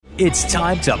It's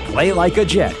time to play like a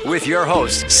Jet with your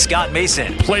host, Scott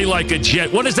Mason. Play like a Jet.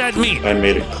 What does that mean? I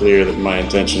made it clear that my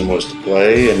intention was to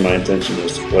play, and my intention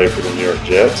was to play for the New York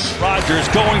Jets. Rodgers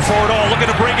going for it all, looking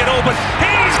to bring it open.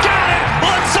 He's got it!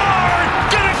 Lazard,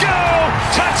 gonna go!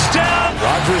 Touchdown!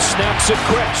 Rodgers snaps it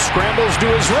quick, scrambles to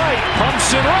his right,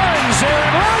 pumps and runs.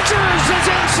 Aaron Rodgers is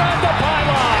inside the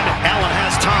pylon. Allen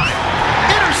has time.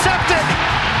 Intercepted!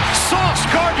 Sauce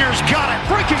Gardner's got it.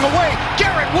 Breaking away.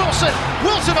 Garrett Wilson.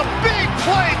 Wilson, a big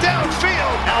play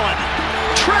downfield. Allen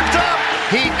tripped up.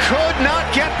 He could not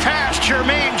get past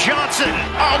Jermaine Johnson.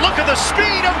 Oh, look at the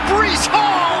speed of Breece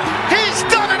Hall. He's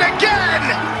done it again.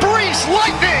 Breece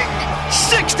Lightning.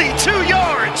 62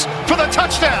 yards for the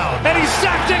touchdown. And he's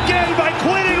sacked again by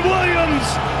Quinnen Williams.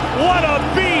 What a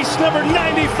beast. Number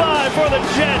 95 for the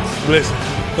Jets. Listen.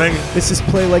 Thank you. This is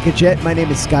Play Like a Jet. My name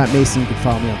is Scott Mason. You can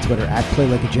follow me on Twitter at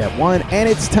PlayLikeAJet1. And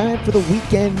it's time for the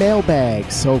weekend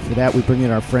mailbag. So for that, we bring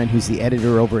in our friend who's the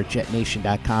editor over at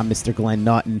JetNation.com, Mr. Glenn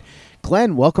Naughton.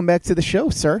 Glenn, welcome back to the show,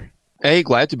 sir. Hey,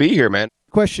 glad to be here, man.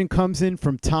 Question comes in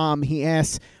from Tom. He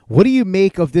asks, what do you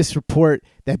make of this report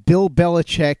that Bill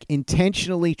Belichick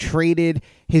intentionally traded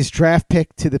his draft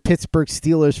pick to the Pittsburgh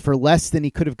Steelers for less than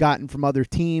he could have gotten from other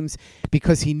teams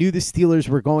because he knew the Steelers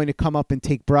were going to come up and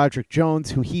take Broderick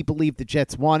Jones, who he believed the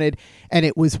Jets wanted, and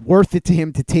it was worth it to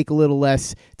him to take a little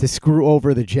less to screw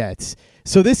over the Jets?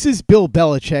 So this is Bill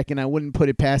Belichick, and I wouldn't put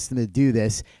it past him to do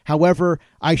this. However,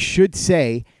 I should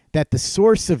say that the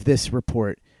source of this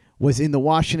report was in the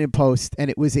Washington Post,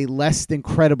 and it was a less than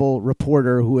credible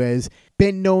reporter who has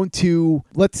been known to,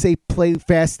 let's say, play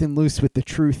fast and loose with the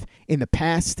truth in the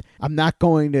past. I'm not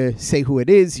going to say who it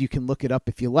is. You can look it up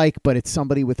if you like, but it's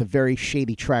somebody with a very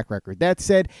shady track record. That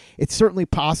said, it's certainly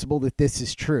possible that this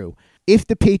is true. If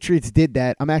the Patriots did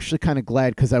that, I'm actually kind of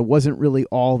glad because I wasn't really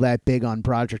all that big on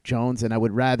Broderick Jones, and I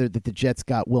would rather that the Jets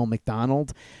got Will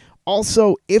McDonald.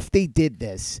 Also, if they did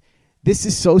this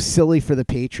is so silly for the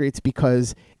Patriots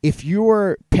because if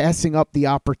you're passing up the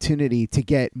opportunity to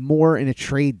get more in a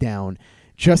trade down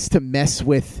just to mess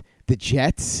with the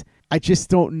Jets, I just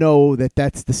don't know that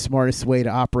that's the smartest way to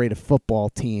operate a football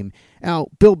team. Now,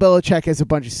 Bill Belichick has a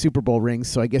bunch of Super Bowl rings,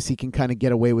 so I guess he can kind of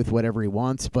get away with whatever he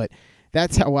wants, but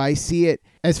that's how I see it.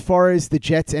 As far as the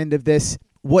Jets end of this,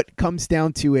 what it comes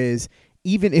down to is,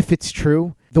 even if it's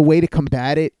true, the way to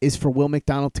combat it is for Will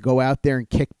McDonald to go out there and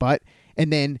kick butt.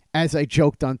 And then, as I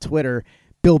joked on Twitter,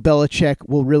 Bill Belichick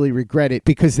will really regret it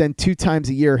because then 2 times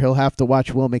a year he'll have to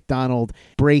watch Will McDonald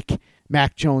break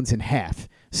Mac Jones in half.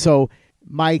 So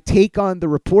my take on the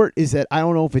report is that I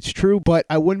don't know if it's true, but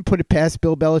I wouldn't put it past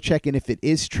Bill Belichick. And if it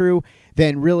is true,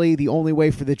 then really the only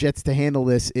way for the Jets to handle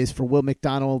this is for Will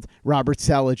McDonald, Robert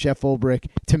Saleh, Jeff Ulbrich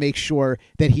to make sure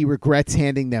that he regrets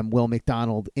handing them Will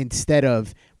McDonald instead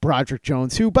of Broderick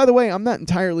Jones, who, by the way, I'm not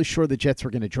entirely sure the Jets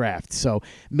were going to draft. So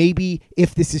maybe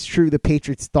if this is true, the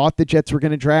Patriots thought the Jets were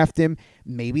going to draft him.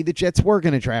 Maybe the Jets were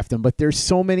going to draft him. But there's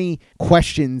so many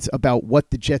questions about what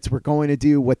the Jets were going to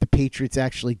do, what the Patriots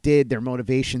actually did, their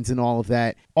motivations and all of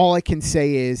that. All I can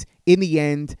say is, in the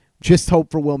end, just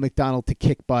hope for Will McDonald to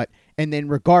kick butt. And then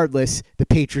regardless, the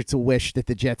Patriots will wish that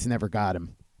the Jets never got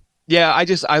him. Yeah,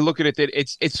 I look at it that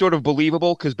it's sort of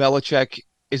believable because Belichick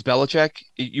is Belichick.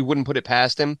 You wouldn't put it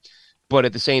past him. But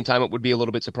at the same time, it would be a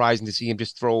little bit surprising to see him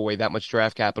just throw away that much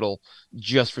draft capital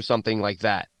just for something like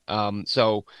that.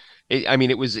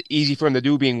 It was easy for him to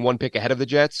do being one pick ahead of the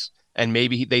Jets. And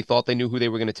maybe they thought they knew who they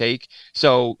were going to take.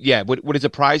 So, yeah, would it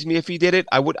surprise me if he did it?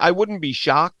 I wouldn't be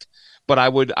shocked. But I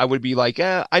would be like,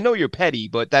 I know you're petty,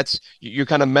 but you're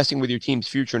kind of messing with your team's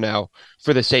future now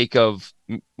for the sake of,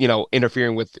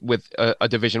 interfering with a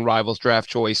division rival's draft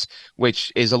choice,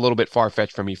 which is a little bit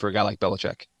far-fetched for me for a guy like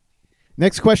Belichick.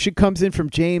 Next question comes in from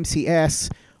James. He asks,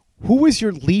 who was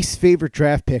your least favorite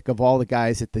draft pick of all the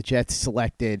guys that the Jets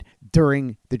selected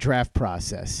during the draft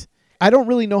process? I don't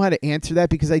really know how to answer that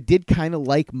because I did kind of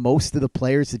like most of the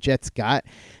players the Jets got.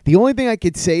 The only thing I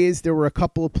could say is there were a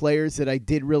couple of players that I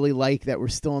did really like that were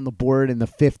still on the board in the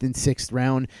 5th and 6th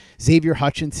round. Xavier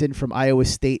Hutchinson from Iowa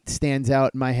State stands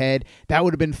out in my head. That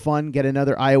would have been fun. Get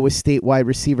another Iowa State wide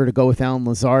receiver to go with Allen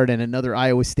Lazard and another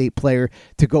Iowa State player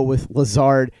to go with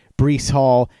Lazard, Breece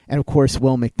Hall, and of course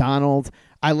Will McDonald.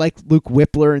 I like Luke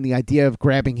Whippler and the idea of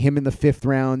grabbing him in the 5th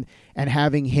round and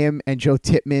having him and Joe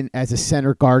Tippmann as a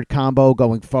center guard combo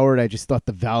going forward. I just thought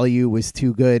the value was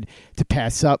too good to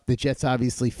pass up. The Jets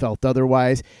obviously felt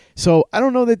otherwise. So I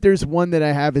don't know that there's one that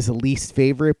I have as a least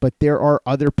favorite, but there are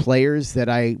other players that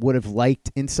I would have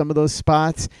liked in some of those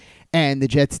spots, and the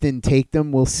Jets didn't take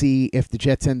them. We'll see if the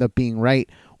Jets end up being right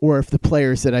or if the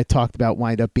players that I talked about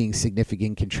wind up being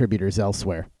significant contributors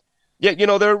elsewhere. Yeah,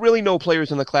 there are really no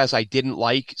players in the class I didn't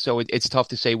like, so it's tough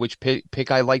to say which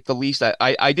pick I liked the least.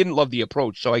 I didn't love the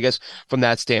approach, so I guess from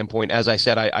that standpoint, as I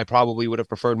said, I probably would have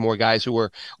preferred more guys who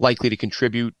were likely to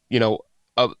contribute,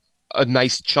 a, a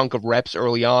nice chunk of reps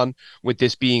early on, with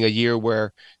this being a year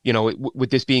where, with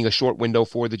this being a short window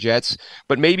for the Jets.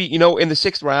 But maybe, in the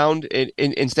sixth round,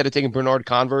 instead of taking Bernard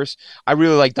Converse, I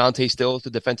really like Dante Stills, the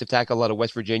defensive tackle out of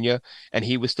West Virginia, and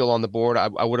he was still on the board.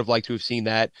 I would have liked to have seen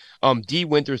that. D.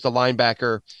 Winters, the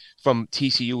linebacker from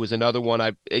TCU, was another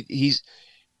one.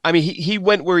 He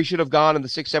went where he should have gone in the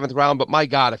sixth, seventh round. But my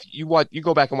God, if you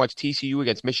go back and watch TCU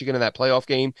against Michigan in that playoff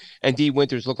game, and D.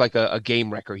 Winters looked like a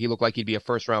game wrecker. He looked like he'd be a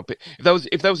first round pick. If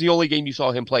that was the only game you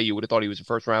saw him play, you would have thought he was a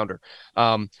first rounder.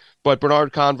 But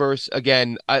Bernard Converse,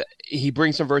 again, he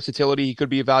brings some versatility. He could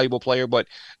be a valuable player, but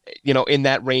in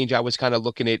that range, I was kind of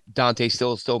looking at Dante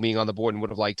still being on the board and would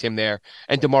have liked him there.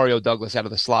 And Demario Douglas out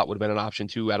of the slot would have been an option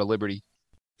too, out of Liberty.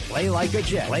 Play like a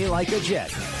Jet. Play like a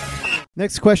Jet.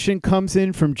 Next question comes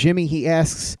in from Jimmy. He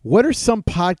asks, what are some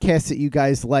podcasts that you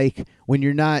guys like when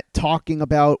you're not talking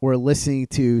about or listening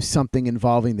to something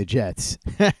involving the Jets?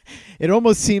 It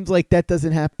almost seems like that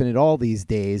doesn't happen at all these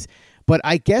days. But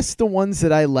I guess the ones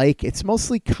that I like, it's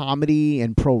mostly comedy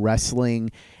and pro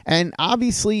wrestling. And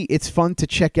obviously, it's fun to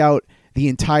check out the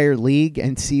entire league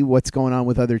and see what's going on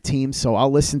with other teams. So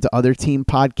I'll listen to other team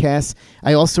podcasts.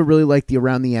 I also really like the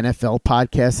Around the NFL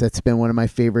podcast. That's been one of my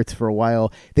favorites for a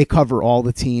while. They cover all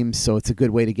the teams, so it's a good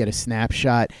way to get a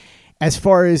snapshot. As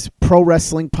far as pro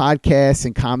wrestling podcasts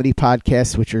and comedy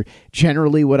podcasts, which are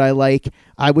generally what I like,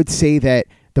 I would say that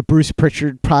the Bruce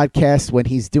Pritchard podcast, when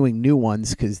he's doing new ones,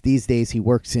 because these days he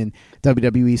works in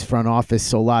WWE's front office,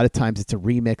 so a lot of times it's a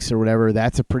remix or whatever.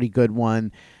 That's a pretty good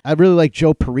one. I really like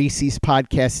Joe Parisi's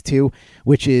podcast too,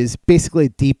 which is basically a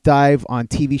deep dive on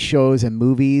TV shows and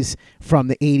movies from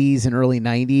the 80s and early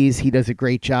 90s. He does a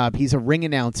great job. He's a ring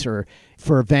announcer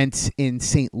for events in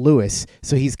St. Louis,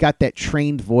 so he's got that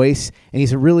trained voice, and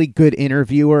he's a really good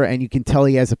interviewer, and you can tell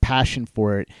he has a passion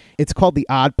for it. It's called The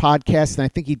Odd Podcast, and I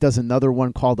think he does another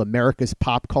one called America's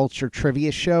Pop Culture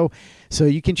Trivia Show, so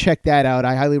you can check that out.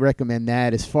 I highly recommend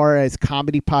that. As far as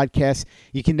comedy podcasts,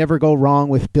 you can never go wrong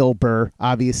with Bill Burr.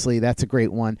 Obviously, that's a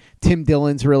great one. Tim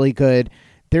Dillon's really good.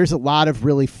 There's a lot of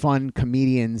really fun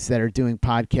comedians that are doing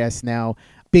podcasts now.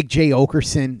 Big Jay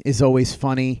Okerson is always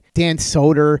funny. Dan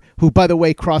Soder, who, by the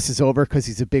way, crosses over because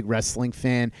he's a big wrestling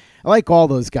fan. I like all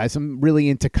those guys. I'm really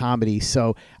into comedy.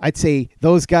 So I'd say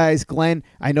those guys. Glenn,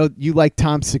 I know you like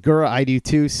Tom Segura. I do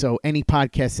too. So any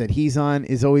podcast that he's on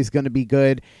is always going to be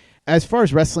good. As far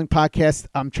as wrestling podcasts,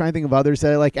 I'm trying to think of others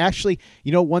that I like. Actually,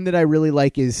 one that I really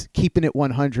like is Keeping It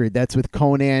 100. That's with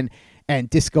Conan and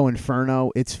Disco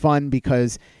Inferno. It's fun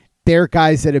because they're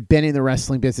guys that have been in the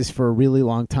wrestling business for a really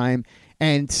long time.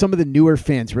 And some of the newer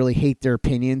fans really hate their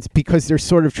opinions because they're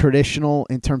sort of traditional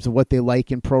in terms of what they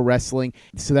like in pro wrestling.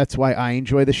 So that's why I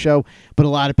enjoy the show. But a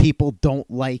lot of people don't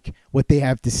like what they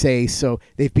have to say. So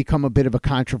they've become a bit of a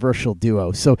controversial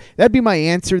duo. So that'd be my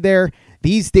answer there.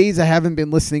 These days, I haven't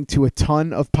been listening to a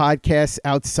ton of podcasts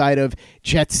outside of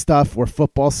Jet stuff or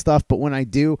football stuff. But when I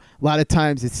do, a lot of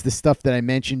times it's the stuff that I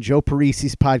mentioned. Joe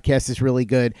Parisi's podcast is really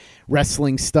good.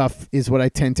 Wrestling stuff is what I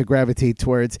tend to gravitate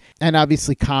towards. And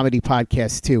obviously comedy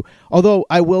podcasts too. Although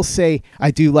I will say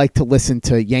I do like to listen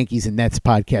to Yankees and Nets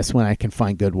podcasts when I can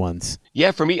find good ones.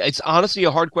 Yeah, for me, it's honestly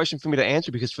a hard question for me to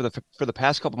answer because for the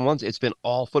past couple of months, it's been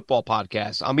all football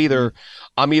podcasts. I'm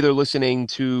either listening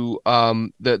to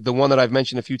the one that I've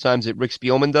mentioned a few times that Rick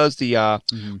Spielman does, the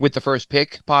With the First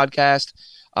Pick podcast.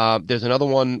 There's another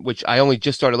one which I only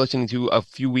just started listening to a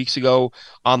few weeks ago,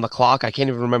 On the Clock. I can't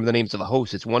even remember the names of the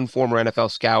hosts. It's one former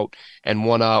NFL scout and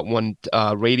one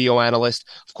radio analyst.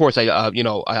 Of course,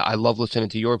 I love listening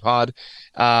to your pod.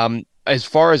 As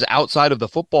far as outside of the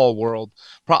football world,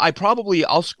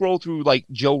 I'll scroll through like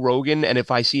Joe Rogan, and if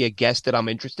I see a guest that I'm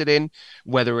interested in,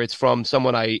 whether it's from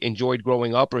someone I enjoyed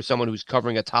growing up or someone who's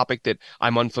covering a topic that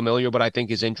I'm unfamiliar but I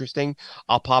think is interesting,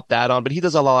 I'll pop that on. But he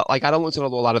does a lot. Like I don't listen to a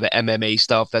lot of the MMA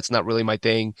stuff. That's not really my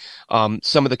thing.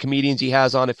 Some of the comedians he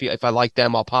has on, if I like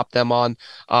them, I'll pop them on.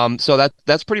 So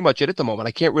that's pretty much it at the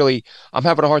moment. I'm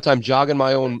having a hard time jogging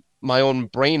my own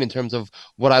brain in terms of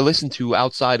what I listen to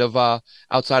outside of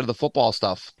the football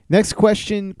stuff. Next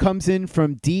question comes in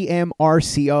from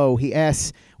DMRCO. He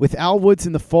asks, with Al Woods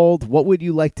in the fold, what would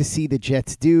you like to see the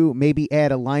Jets do? Maybe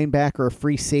add a linebacker or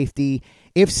free safety?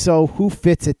 If so, who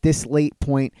fits at this late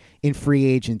point in free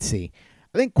agency?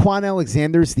 I think Quan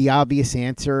Alexander's the obvious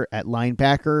answer at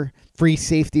linebacker. Free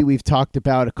safety, we've talked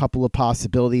about a couple of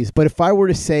possibilities. But if I were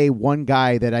to say one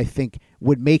guy that I think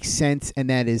would make sense and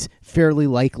that is fairly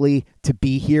likely to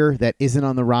be here that isn't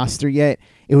on the roster yet,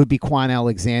 it would be Quan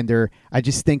Alexander. I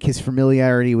just think his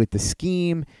familiarity with the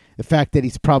scheme, the fact that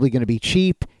he's probably going to be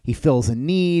cheap, he fills a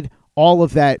need, all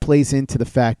of that plays into the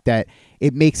fact that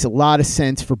it makes a lot of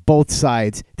sense for both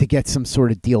sides to get some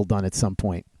sort of deal done at some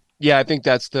point. Yeah, I think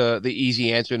that's the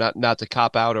easy answer, not to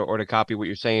cop out or to copy what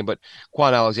you're saying, but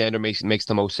Quan Alexander makes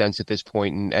the most sense at this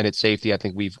point, and at safety, I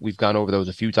think we've gone over those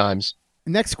a few times.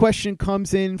 Next question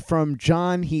comes in from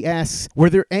John. He asks, were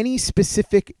there any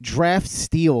specific draft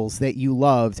steals that you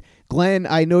loved? Glenn,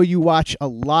 I know you watch a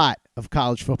lot of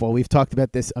college football. We've talked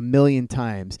about this a million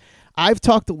times. I've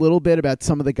talked a little bit about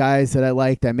some of the guys that I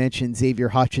liked. I mentioned Xavier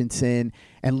Hutchinson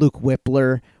and Luke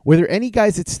Whippler. Were there any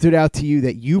guys that stood out to you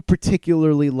that you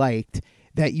particularly liked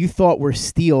that you thought were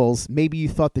steals? Maybe you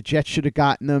thought the Jets should have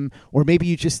gotten them, or maybe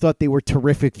you just thought they were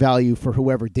terrific value for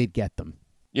whoever did get them.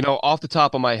 You know, off the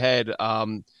top of my head,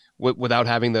 without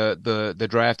having the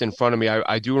draft in front of me,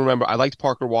 I do remember I liked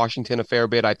Parker Washington a fair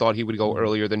bit. I thought he would go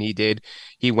earlier than he did.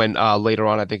 He went later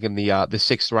on, I think, in the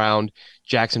sixth round.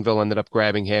 Jacksonville ended up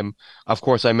grabbing him. Of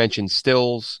course, I mentioned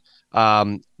Stills,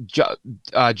 Jason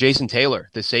Taylor,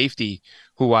 the safety,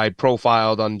 who I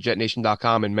profiled on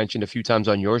JetNation.com and mentioned a few times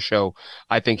on your show.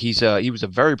 I think he was a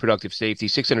very productive safety,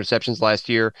 6 interceptions last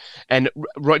year, and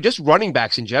just running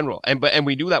backs in general. And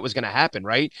we knew that was going to happen,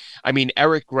 right? I mean,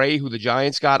 Eric Gray, who the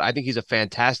Giants got, I think he's a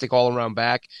fantastic all-around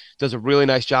back, does a really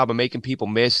nice job of making people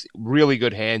miss, really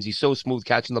good hands. He's so smooth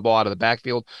catching the ball out of the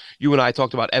backfield. You and I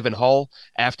talked about Evan Hull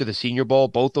after the Senior Bowl.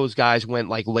 Both those guys went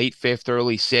like late 5th,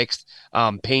 early 6th.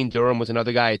 Payne Durham was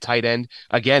another guy at tight end.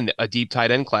 Again, a deep tight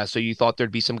end class. So you thought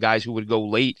there'd be some guys who would go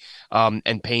late.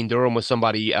 And Payne Durham was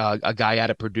somebody, a guy out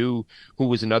of Purdue who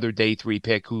was another day 3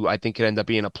 pick who I think could end up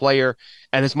being a player.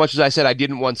 And as much as I said I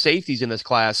didn't want safeties in this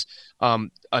class,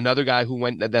 another guy who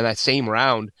went then that same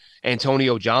round,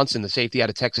 Antonio Johnson, the safety out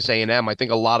of Texas A&M. I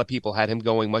think a lot of people had him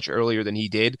going much earlier than he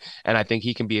did, and I think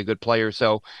he can be a good player.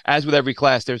 So as with every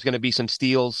class, there's going to be some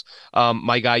steals.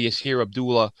 My guy Yasir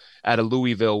Abdullah out of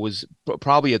Louisville was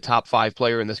probably a top 5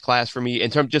 player in this class for me in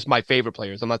terms of just my favorite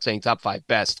players. I'm not saying top 5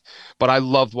 best, but I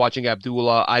loved watching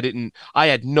Abdullah. I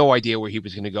had no idea where he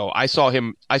was going to go. I saw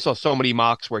so many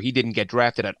mocks where he didn't get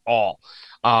drafted at all.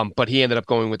 But he ended up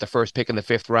going with the first pick in the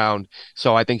 5th round.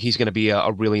 So I think he's going to be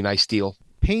a really nice steal.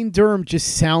 Payne Durham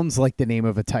just sounds like the name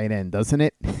of a tight end, doesn't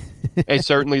it? It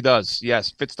certainly does. Yes,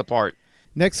 fits the part.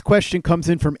 Next question comes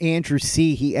in from Andrew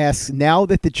C. He asks, now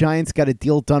that the Giants got a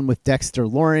deal done with Dexter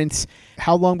Lawrence,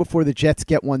 how long before the Jets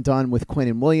get one done with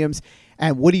Quinnen Williams?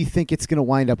 And what do you think it's going to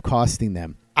wind up costing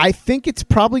them? I think it's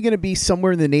probably going to be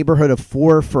somewhere in the neighborhood of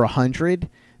 4 for $100.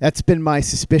 That's been my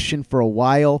suspicion for a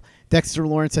while. Dexter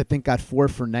Lawrence, I think, got 4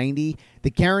 for $90.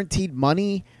 The guaranteed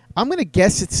money, I'm going to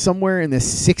guess it's somewhere in the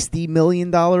 $60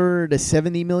 million to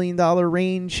 $70 million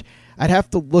range. I'd have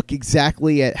to look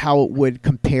exactly at how it would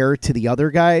compare to the other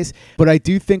guys, but I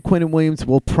do think Quinnen Williams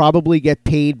will probably get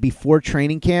paid before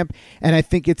training camp, and I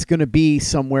think it's going to be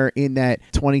somewhere in that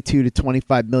 $22 to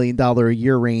 $25 million a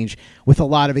year range with a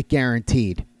lot of it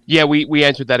guaranteed. Yeah, we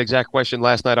answered that exact question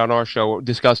last night on our show,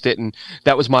 discussed it, and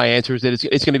that was my answer, is that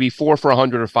it's going to be 4 for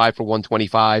 100 or 5 for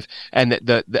 125, and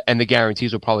the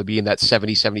guarantees will probably be in that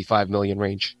 75 million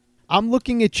range. I'm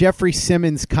looking at Jeffrey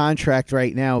Simmons' contract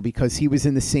right now because he was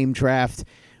in the same draft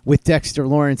with Dexter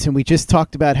Lawrence, and we just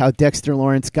talked about how Dexter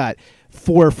Lawrence got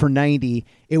 4 for 90.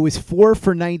 It was 4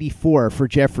 for 94 for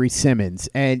Jeffrey Simmons,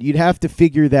 and you'd have to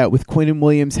figure that with Quinnen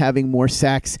Williams having more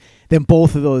sacks than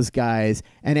both of those guys,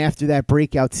 and after that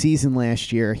breakout season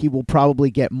last year, he will probably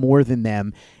get more than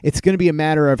them. It's going to be a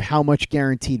matter of how much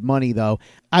guaranteed money, though.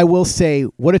 I will say,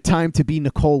 what a time to be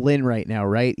Nicole Lynn right now,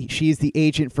 right? She's the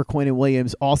agent for Quinnen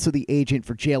Williams, also the agent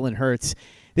for Jalen Hurts.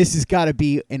 This has got to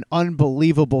be an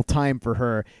unbelievable time for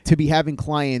her to be having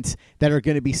clients that are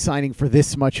going to be signing for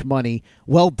this much money.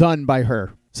 Well done by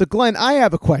her. So, Glenn, I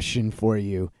have a question for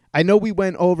you. I know we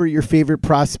went over your favorite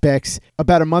prospects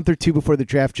about a month or two before the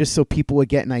draft just so people would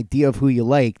get an idea of who you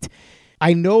liked.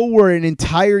 I know we're an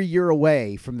entire year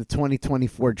away from the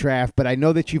 2024 draft, but I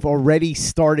know that you've already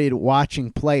started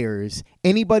watching players.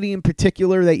 Anybody in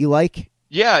particular that you like?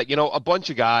 Yeah, a bunch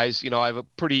of guys. I have a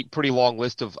pretty long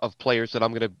list of players that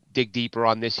I'm going to dig deeper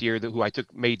on this year who I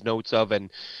made notes of and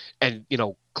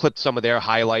clipped some of their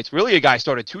highlights. Really, a guy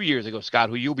started 2 years ago, Scott,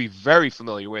 who you'll be very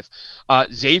familiar with,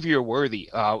 Xavier Worthy,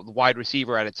 the wide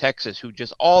receiver out of Texas, who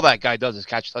just all that guy does is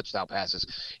catch touchdown passes.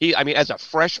 As a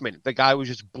freshman, the guy was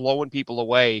just blowing people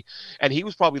away, and he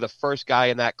was probably the first guy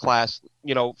in that class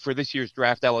for this year's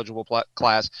draft eligible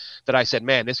class that I said,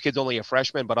 man, this kid's only a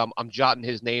freshman, but I'm jotting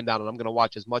his name down and I'm going to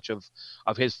watch as much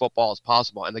of his football as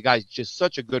possible. And the guy's just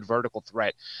such a good vertical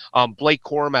threat. Blake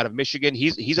Corum out of Michigan,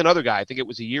 he's another guy. I think it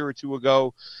was a year or two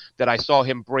ago that I saw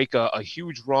him break a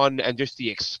huge run, and just the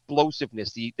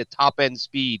explosiveness, the top end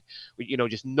speed,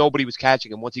 just nobody was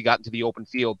catching him once he got into the open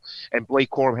field. And Blake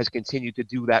Corum has continued to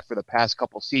do that for the past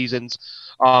couple seasons.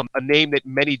 A name that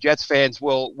many Jets fans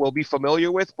will be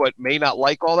familiar with, but may not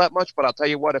like all that much. But I'll tell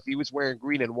you what, if he was wearing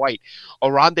green and white,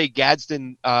 Oronde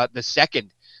Gadsden the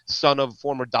second, son of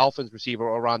former Dolphins receiver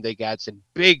Oronde Gadsden,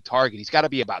 big target. He's got to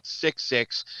be about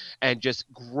 6'6", and just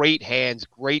great hands.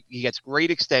 He gets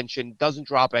great extension, doesn't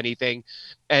drop anything,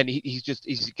 and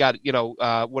he's got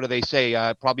what do they say?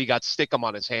 Probably got stickum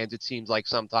on his hands. It seems like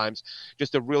sometimes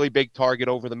just a really big target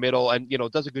over the middle, and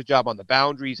does a good job on the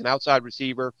boundaries, an outside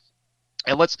receiver.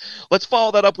 And let's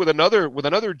follow that up with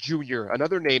another junior,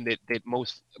 another name that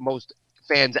most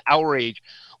fans our age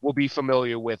will be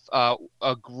familiar with.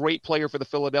 A great player for the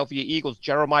Philadelphia Eagles,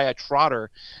 Jeremiah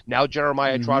Trotter. Now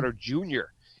Jeremiah Trotter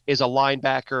Jr. is a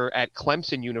linebacker at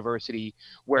Clemson University,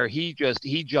 where he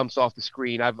jumps off the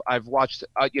screen. I've watched,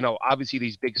 obviously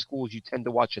these big schools, you tend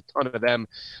to watch a ton of them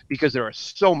because there are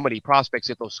so many prospects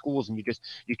at those schools, and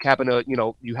you happen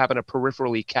to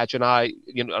peripherally catch an eye.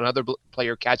 Another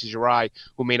player catches your eye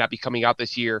who may not be coming out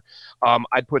this year.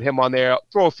 I'd put him on there.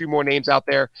 Throw a few more names out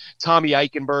there. Tommy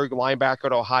Eichenberg, linebacker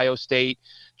at Ohio State,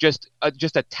 just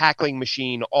a tackling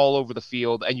machine all over the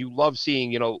field, and you love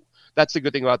seeing, that's the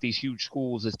good thing about these huge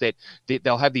schools, is that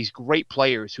they'll have these great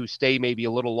players who stay maybe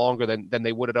a little longer than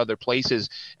they would at other places.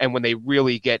 And when they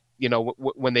really get,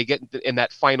 when they get in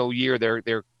that final year,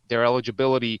 their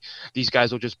eligibility, these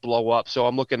guys will just blow up. So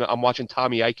I'm watching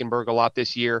Tommy Eichenberg a lot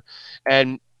this year.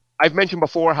 And I've mentioned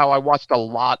before how I watched a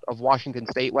lot of Washington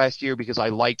State last year because I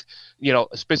liked,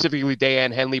 specifically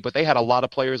Dayan Henley, but they had a lot of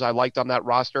players I liked on that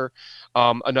roster.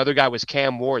 Another guy was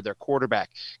Cam Ward, their quarterback.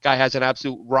 Guy has an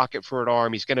absolute rocket for an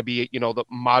arm. He's going to be, the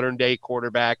modern day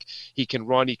quarterback. He can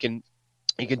run. He can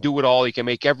do it all. He can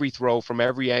make every throw from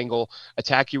every angle,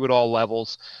 attack you at all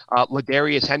levels.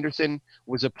 Ladarius Henderson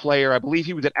was a player, I believe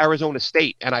he was at Arizona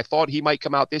State, and I thought he might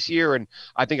come out this year, and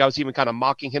I think I was even kind of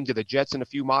mocking him to the Jets in a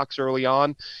few mocks early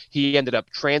on. He ended up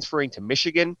transferring to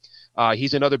Michigan.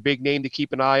 He's another big name to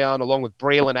keep an eye on, along with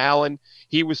Braylon Allen.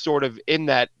 He was sort of in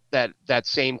that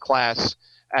same class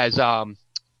as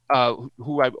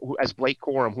as Blake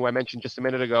Corum, who I mentioned just a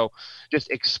minute ago.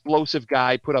 Just explosive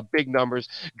guy, put up big numbers,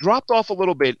 dropped off a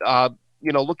little bit.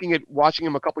 Watching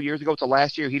him a couple years ago to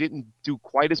last year, he didn't do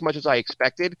quite as much as I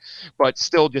expected, but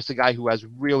still just a guy who has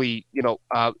really,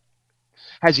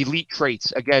 has elite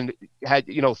traits. Again, had,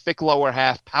 thick lower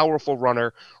half, powerful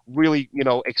runner, really,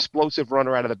 explosive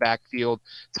runner out of the backfield,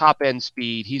 top end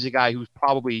speed. He's a guy who's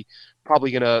probably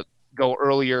going to go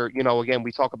earlier. Again,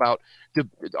 we talk about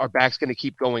our backs going to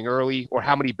keep going early, or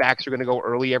how many backs are going to go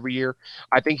early every year.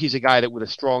 I think he's a guy that with a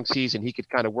strong season, he could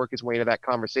kind of work his way into that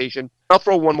conversation. I'll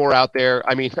throw one more out there.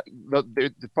 I mean, they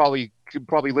could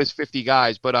probably list 50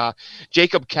 guys, but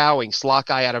Jacob Cowing, slot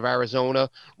guy out of Arizona,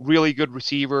 really good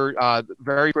receiver,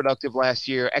 very productive last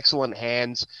year, excellent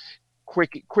hands.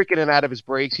 Quick in and out of his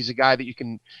breaks. He's a guy that you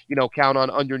can, count on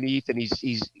underneath, and you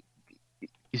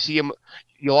see him.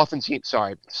 You'll often see him.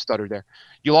 Sorry, stuttered there.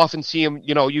 You'll often see him,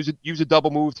 use a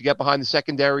double move to get behind the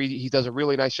secondary. He does a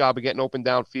really nice job of getting open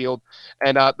downfield.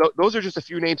 And those are just a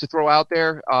few names to throw out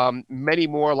there. Many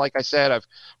more. Like I said, I've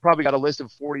probably got a list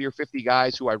of 40 or 50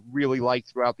 guys who I really liked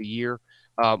throughout the year.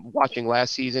 Watching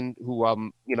last season, who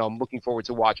I'm looking forward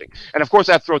to watching. And of course,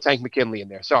 I have to throw Tank McKinley in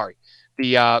there. Sorry.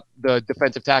 The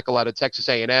defensive tackle out of Texas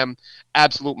A&M,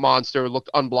 absolute monster, looked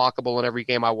unblockable in every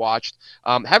game I watched.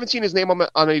 Haven't seen his name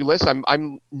on any list.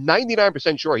 I'm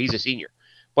 99% sure he's a senior,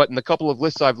 but in the couple of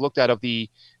lists I've looked at of the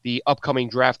upcoming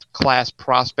draft class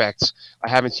prospects, I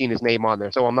haven't seen his name on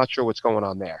there, so I'm not sure what's going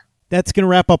on there. That's going to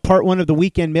wrap up part one of the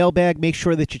weekend mailbag. Make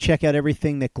sure that you check out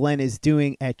everything that Glenn is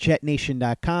doing at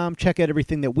JetNation.com. Check out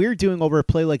everything that we're doing over at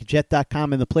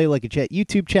PlayLikeAJet.com and the Play Like a Jet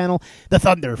YouTube channel. The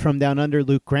Thunder from Down Under,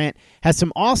 Luke Grant, has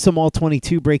some awesome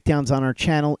All-22 breakdowns on our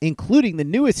channel, including the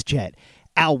newest Jet,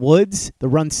 Al Woods, the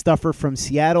run stuffer from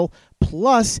Seattle.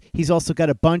 Plus, he's also got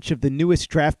a bunch of the newest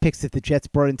draft picks that the Jets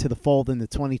brought into the fold in the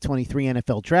 2023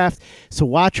 NFL Draft. So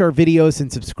watch our videos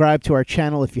and subscribe to our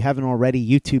channel if you haven't already,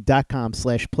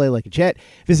 youtube.com/playlikeajet.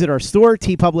 Visit our store,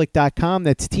 tpublic.com.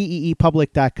 That's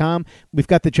teepublic.com. We've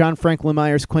got the John Franklin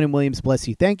Myers, Quinnen Williams, Bless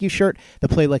You, Thank You shirt, the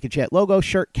Play Like a Jet logo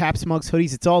shirt, caps, mugs,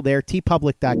 hoodies. It's all there,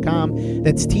 tpublic.com.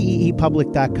 That's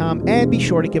teepublic.com. And be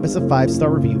sure to give us a 5-star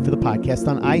review for the podcast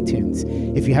on iTunes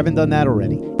if you haven't done that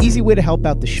already. Easy way to help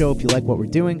out the show if you like what we're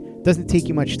doing. Doesn't take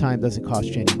you much time, doesn't cost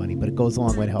you any money, but it goes a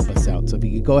long way to help us out. So if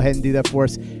you could go ahead and do that for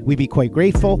us, we'd be quite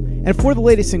grateful. And for the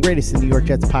latest and greatest in New York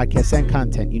Jets podcasts and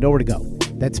content, you know where to go.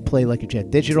 That's Play Like a Jet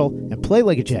Digital and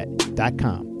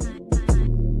PlayLikeAJet.com.